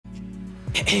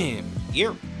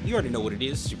You already know what it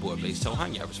is. It's your boy Blaze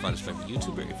Tohan, your average father's favorite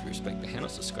YouTuber. If you respect the handle,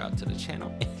 subscribe to the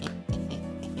channel.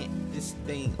 This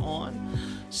thing on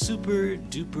Super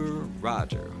Duper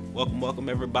Roger. Welcome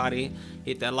everybody.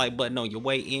 Hit that like button on your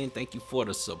way in. Thank you for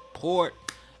the support.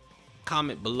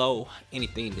 Comment below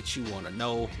anything that you want to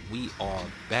know. We are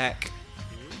back.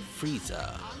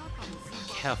 Frieza,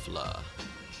 Kefla,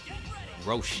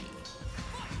 Roshi,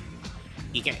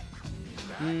 Ike.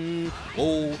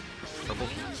 Oh, purple.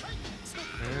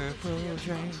 Purple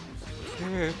drain.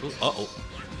 Purple.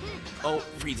 Oh,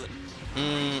 Frieza.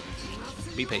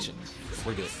 Be patient.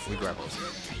 We're good. We grab those.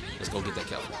 Let's go get that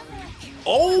Kefla.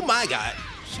 Oh my God.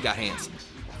 She got hands.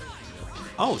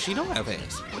 Oh, she don't have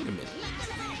hands. Wait a minute.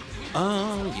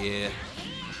 Oh yeah.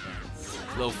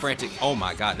 A little frantic. Oh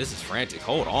my God, this is frantic.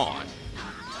 Hold on.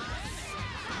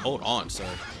 Hold on, sir.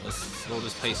 Let's slow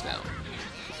this pace down.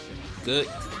 Good.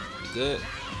 Good.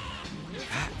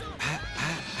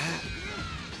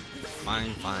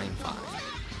 Fine.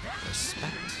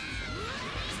 Respect.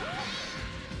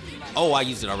 Oh, I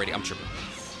used it already. I'm tripping.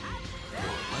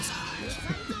 What was I?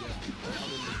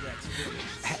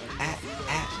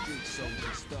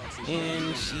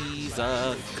 And she's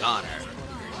a goner.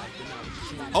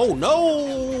 Oh no!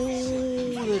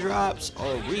 The drops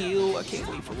are real. I can't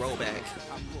wait for rollback.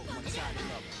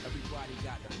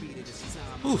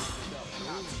 Oof.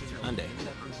 Monday.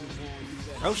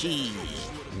 Roshi.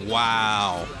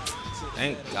 Wow.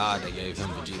 Thank God they gave him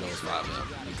Vegeto's 5M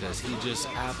because he just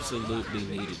absolutely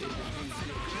needed it.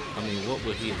 I mean, what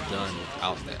would he have done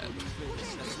without that?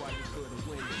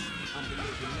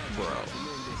 Bro,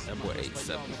 that boy ate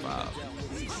 75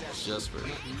 just for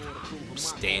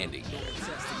standing there.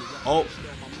 Oh,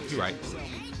 you're right.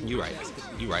 You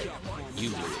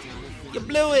blew it. You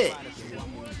blew it.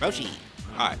 Roshi.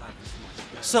 All right.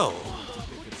 So,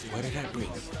 where did that bring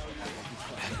me?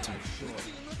 Back to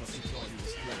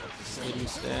sitting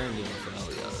standing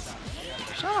fellas.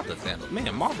 Shout out to Thanos.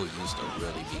 Man, Marvel used to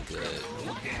really be good.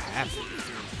 What happened?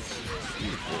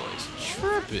 These boys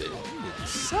tripping. They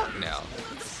suck now.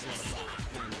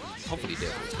 Hopefully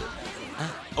Deadpool's good.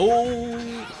 Oh!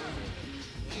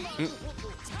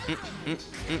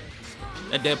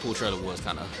 That Deadpool trailer was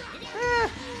kind of,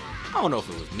 I don't know if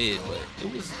it was mid, but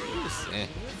it was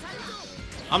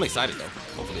I'm excited though.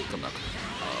 Hopefully it comes out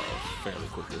fairly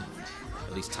quickly.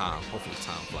 At least hopefully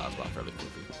time flies by fairly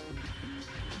quickly.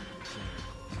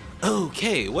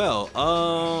 Okay, well,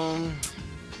 I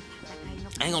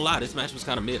ain't gonna lie, this match was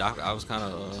kind of mid. I was kind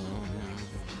of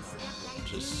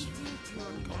just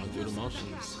going through the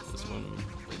motions. This one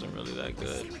wasn't really that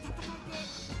good.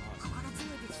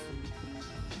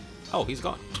 Oh, he's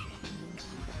gone.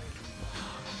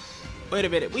 Wait a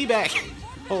minute, we back.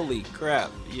 Holy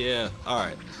crap. Yeah,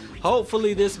 alright.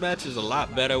 Hopefully this match is a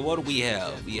lot better. What do we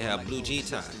have? We have Blue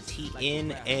Vegeta,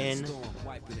 TNN.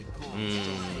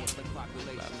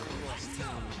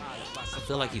 I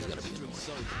feel like he's gonna be annoying.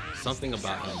 Something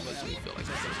about him makes me feel like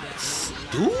he's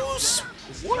gonna be Deuce?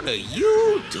 What are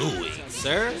you doing,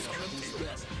 sir?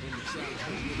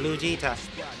 Blue Vegeta.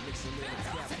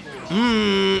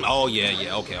 Oh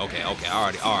yeah. Okay.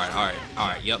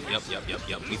 Alright. Yep.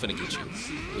 We finna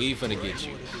get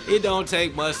you. It don't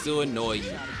take much to annoy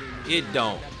you. It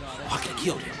don't. Oh, I could have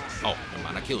killed him. Oh, never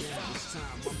mind, I killed him.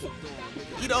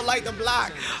 He don't like the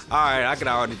block. Alright, I can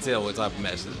already tell what type of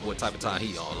match, what type of time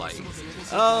he on. Like,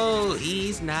 oh,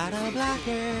 he's not a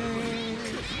blocker.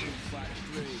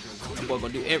 That boy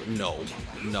gonna do every no.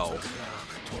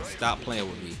 Stop playing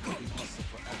with me.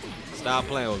 Stop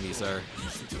playing with me, sir.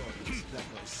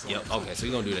 Yep, okay, so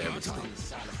you're gonna do that every time.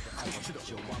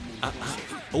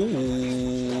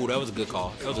 Ooh, that was a good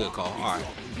call. Alright.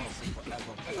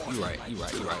 You right.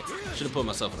 Should have put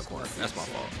myself in the corner. That's my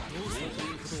fault.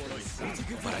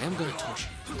 But I am gonna torture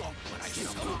you when I get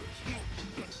up.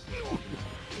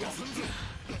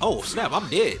 Oh snap, I'm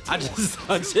dead. I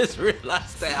just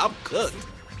realized that I'm cooked.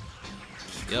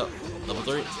 Yep, level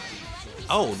 3.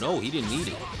 Oh no, he didn't need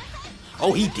it.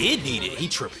 Oh, he did need it. He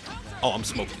tripped. Oh, I'm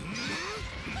smoking.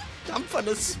 I'm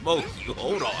gonna smoke you.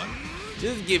 Hold on.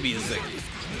 Just give me a second.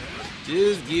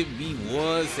 Just give me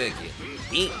 1 second.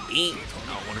 Eat. I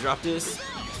don't want to drop this.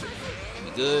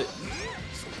 We good.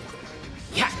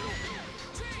 Yeah.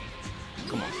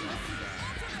 Come on.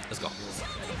 Let's go.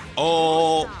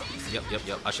 Oh. Yep.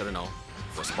 I should have known.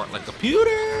 For spark like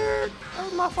computer. That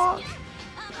was my fault.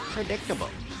 Predictable.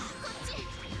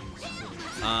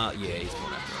 Yeah, he's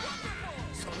going after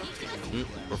him.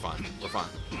 We're fine.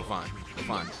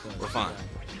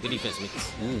 Good defense, me.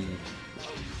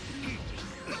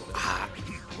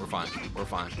 We're fine.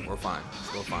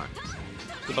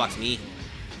 Good blocks, me.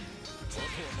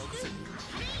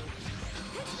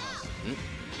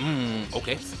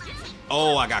 Okay.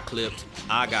 Oh, I got clipped.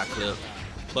 I got clipped.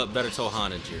 But better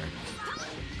Tohan than Jiren.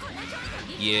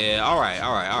 Yeah,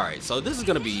 alright. So this is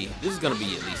gonna be at least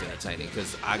entertaining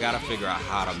because I gotta figure out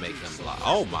how to make him block.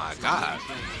 Oh my god.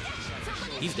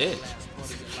 He's dead.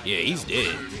 Yeah, he's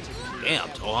dead. Damn,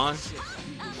 Tohan.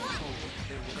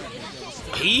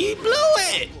 He blew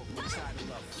it!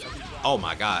 Oh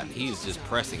my god, he's just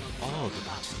pressing all the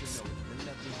buttons.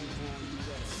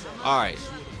 Alright.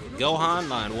 Gohan,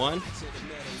 line 1.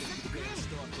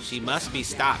 She must be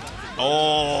stopped.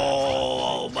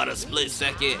 Oh, but a split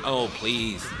second. Oh,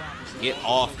 please. Get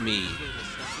off me.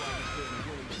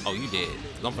 Oh, you dead.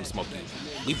 I'm gonna smoke you.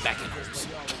 We back in holes.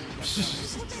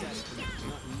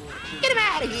 Get him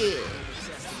out of here.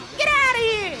 Get out of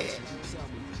here.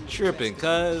 Tripping,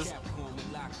 cuz.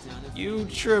 You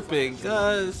tripping,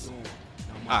 cuz.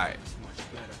 Alright.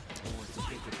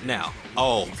 Now.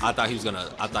 Oh, I thought he was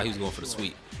going for the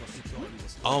sweep.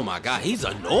 Oh my god, he's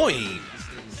annoying.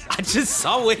 I just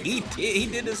saw what he did. He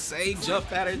did the same jump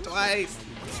pattern twice.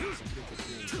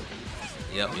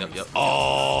 Yep.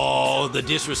 Oh, the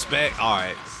disrespect.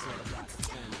 Alright.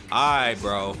 Alright,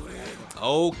 bro.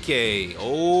 Okay,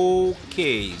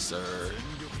 sir.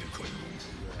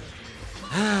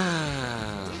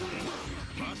 I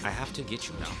have to get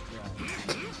you now.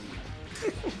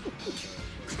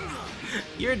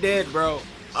 You're dead, bro.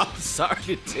 I'm sorry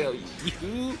to tell you.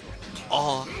 You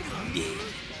are dead.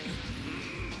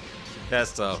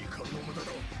 That's tough.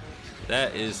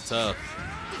 That is tough.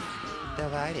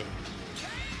 Divided.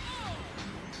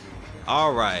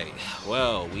 Alright.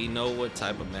 Well, we know what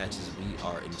type of matches we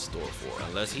are in store for.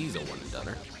 Unless he's a one and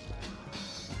doneer.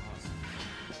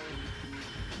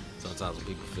 Sometimes when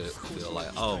people feel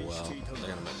like, oh well, they're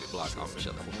gonna make me block off each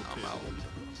other. I'm out.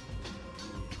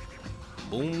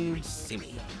 Boom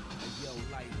Simi.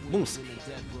 Boom Simi.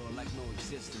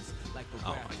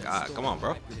 Oh my god, come on,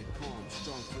 bro.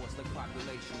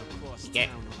 Yeah.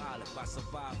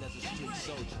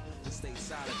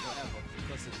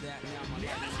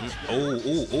 Oh,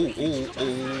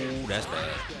 that's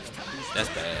bad. That's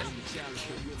bad.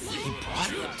 He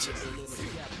brought it.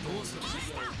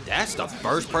 That's the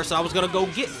first person I was gonna go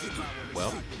get.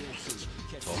 Well,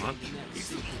 Tohan,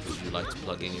 would you like to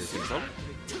plug in your controller?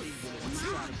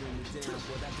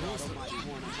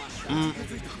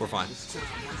 We're fine.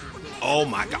 Oh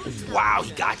my god. Wow,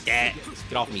 he got that.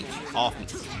 Get off me. Off me.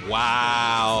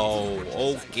 Wow.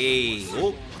 Okay.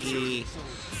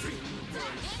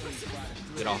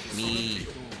 Get off me.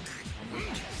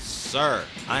 Sir,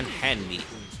 unhand me.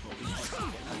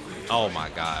 Oh my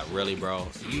god. Really, bro?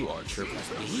 You are tripping.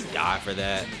 Did he die for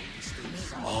that?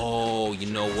 Oh, you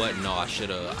know what? No, I should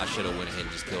have went ahead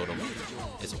and just killed him.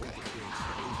 It's okay.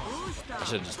 I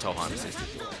should have just told him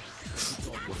 60.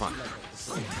 We're fine.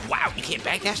 Wow, you can't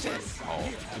backdash that? Oh,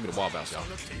 give me the wall bounce, y'all.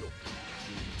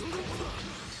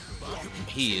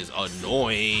 He is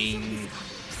annoying.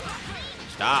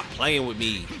 Stop playing with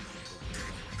me.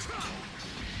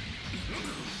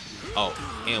 Oh,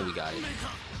 and we got it.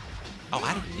 Oh,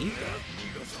 I didn't need that.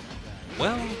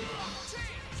 Well,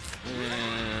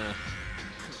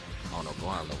 I don't know. Go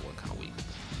on, level 1 kind of weak.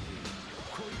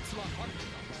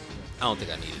 I don't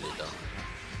think I needed it though.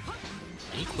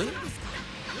 He quit?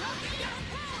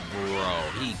 Bro,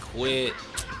 he quit.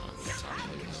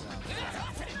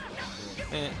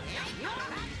 Man.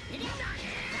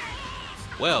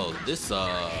 Well, this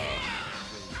yeah,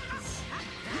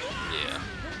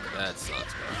 that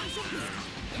sucks, bro.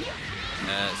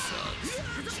 That sucks.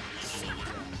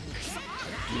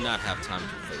 I do not have time to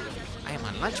play with it. I am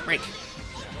on lunch break.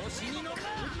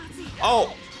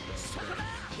 Oh!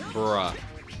 Bruh.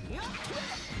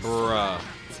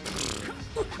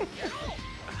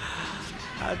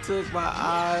 I took my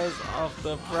eyes off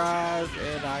the prize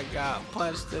and I got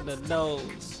punched in the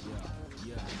nose.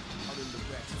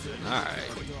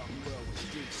 Alright.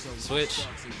 Switch.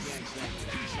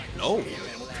 No.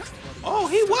 Oh,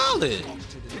 he wilded.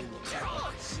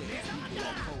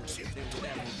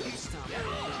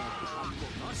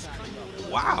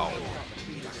 Wow.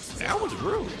 That was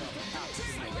rude.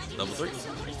 Level 3.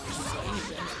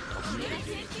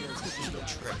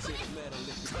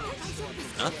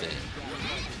 Nothing.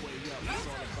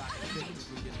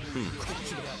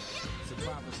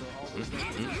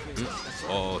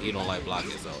 Oh, he don't like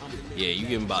blocking, so yeah, you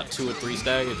give him about 2 or 3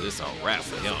 staggers, it's a wrap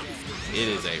for him. It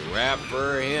is a wrap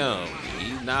for him.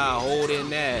 He's not holding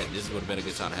that. This would have been a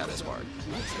good time to have that spark.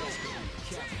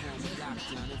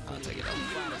 I'll take it out.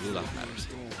 Blue life matters.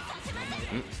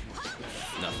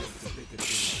 Nothing.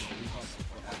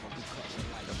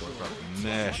 That boy brought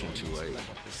mash into a.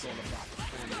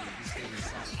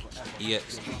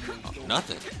 EX. Oh,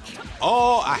 nothing.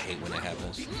 Oh, I hate when that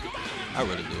happens. I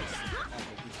really do.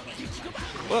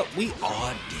 Well, we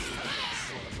all did.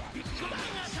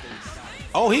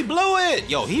 Oh, he blew it.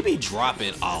 Yo, he be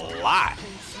dropping a lot.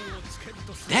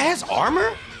 That's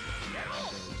armor?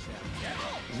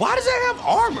 Why does that have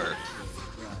armor?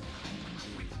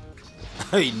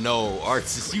 Hey, no,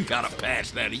 Artist, you gotta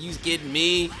patch that. Are you kidding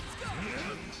me?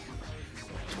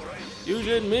 You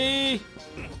kidding me?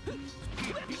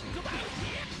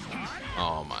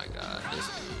 Oh my god, this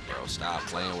dude, bro. Stop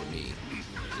playing with me.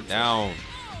 Get down.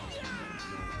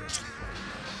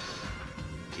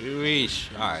 Yeesh.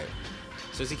 Alright.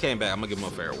 Since he came back, I'm gonna give him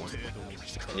a fair one.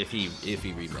 If he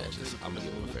rematches, I'm gonna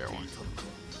give him a fair one.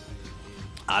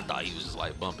 I thought he was just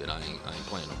like bumping. I ain't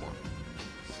playing no more.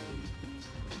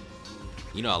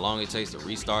 You know how long it takes to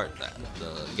restart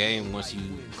the game once you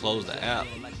close the app?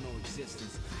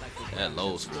 That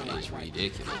load screen is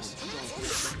ridiculous.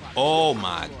 Oh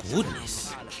my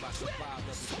goodness.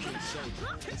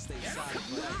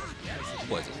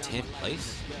 What is it, 10th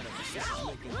place?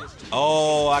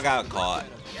 Oh, I got caught.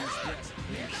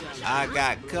 I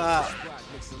got caught.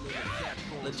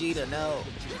 Vegeta, no.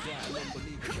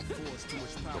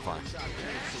 We're fine.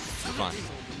 We're fine.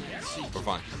 We're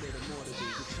fine.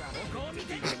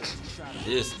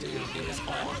 This dude is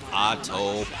on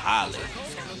autopilot.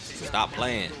 Stop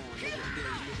playing.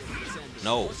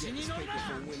 No.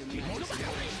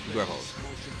 Grab hold.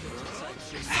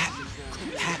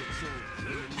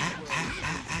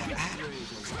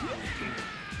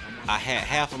 I had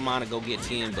half of mine to go get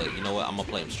 10, but you know what? I'm gonna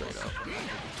play him straight up.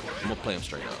 I'm gonna play him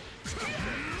straight up.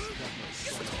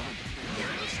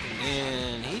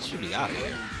 And he should be out of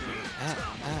here.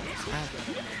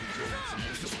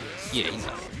 Yeah, he's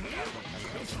out of here.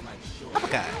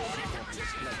 Okay.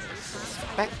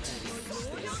 Respect.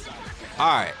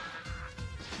 Alright.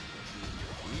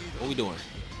 What we doing?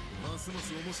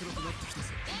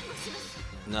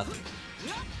 Nothing.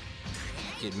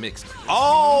 Get mixed.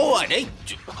 Oh, they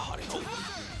hold me.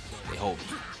 They hold me.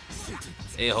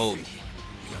 They hold me.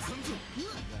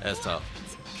 That's tough.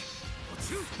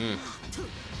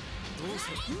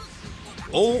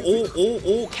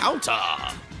 Oh, counter.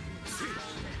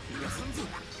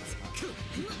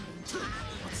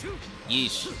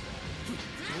 Yeesh.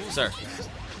 Sir.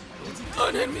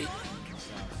 Unhit me.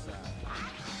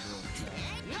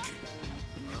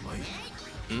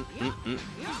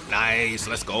 Nice,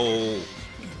 let's go.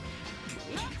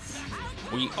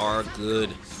 We are good.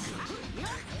 I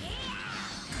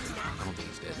don't think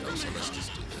he's dead though, so let's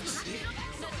just do this.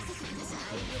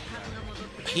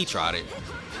 He tried it.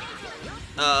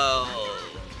 Oh.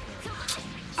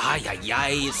 Ay, ay,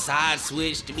 ay, it side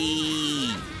switched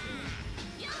me.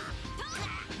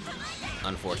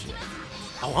 Unfortunate.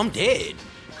 Oh, I'm dead.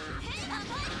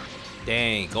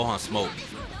 Dang, Gohan smoked.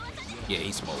 Yeah,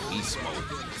 he smoked. He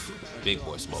smoked. Big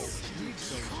boy smoked.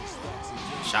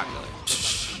 Shotgun.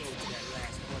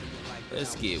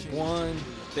 Let's get one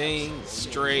thing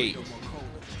straight.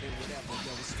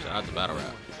 Shout out to Battle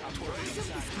Rap.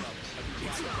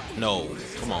 No.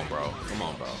 Come on, bro. Come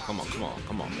on, bro. Come on, come on,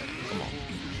 come on, man. Come on.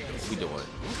 What we doing?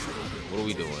 What are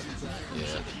we doing?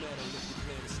 Yeah.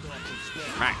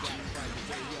 Cracked.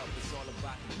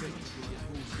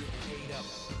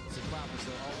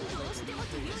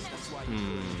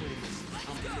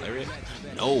 Lariat?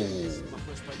 No. You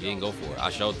didn't go for it. I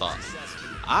sure thought.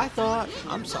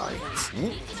 I'm sorry.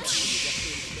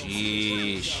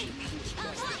 Sheesh.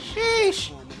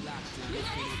 Sheesh.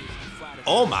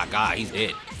 Oh my god, he's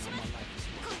dead.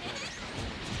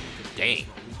 Dang.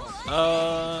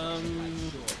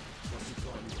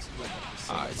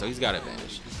 Alright, so he's got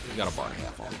advantage. He's got a bar and a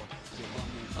half on him.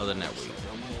 Other than that, we.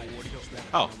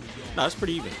 Oh, no, it's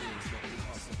pretty even.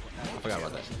 I forgot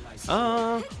about that.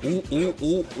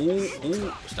 Ooh.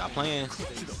 Stop playing.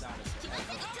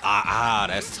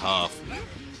 That's tough.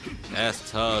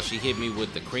 That's tough. She hit me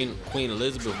with the Queen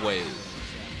Elizabeth wave.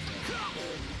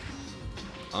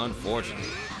 Unfortunate.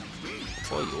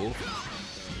 For you.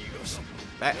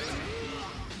 Back.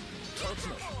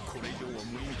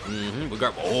 We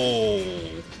grab.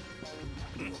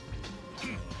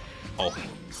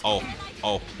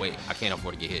 Oh, wait. I can't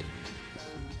afford to get hit.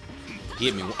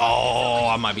 Hit me. Oh,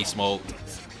 I might be smoked.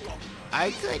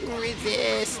 I couldn't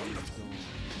resist.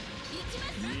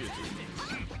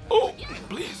 Oh,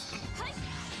 please.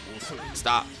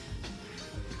 Stop.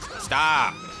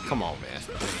 Stop. Come on, man.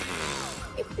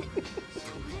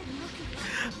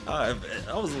 Alright,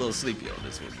 I was a little sleepy on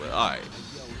this one, but alright.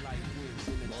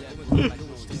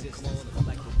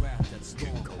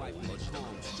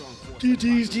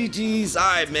 GG's.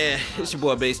 Alright, man. It's your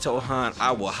boy Bass Tohan.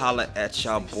 I will holler at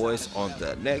y'all boys on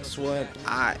the next one.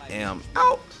 I am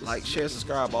out. Like, share,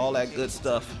 subscribe, all that good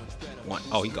stuff.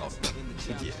 Oh, he gone.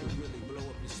 Yeah.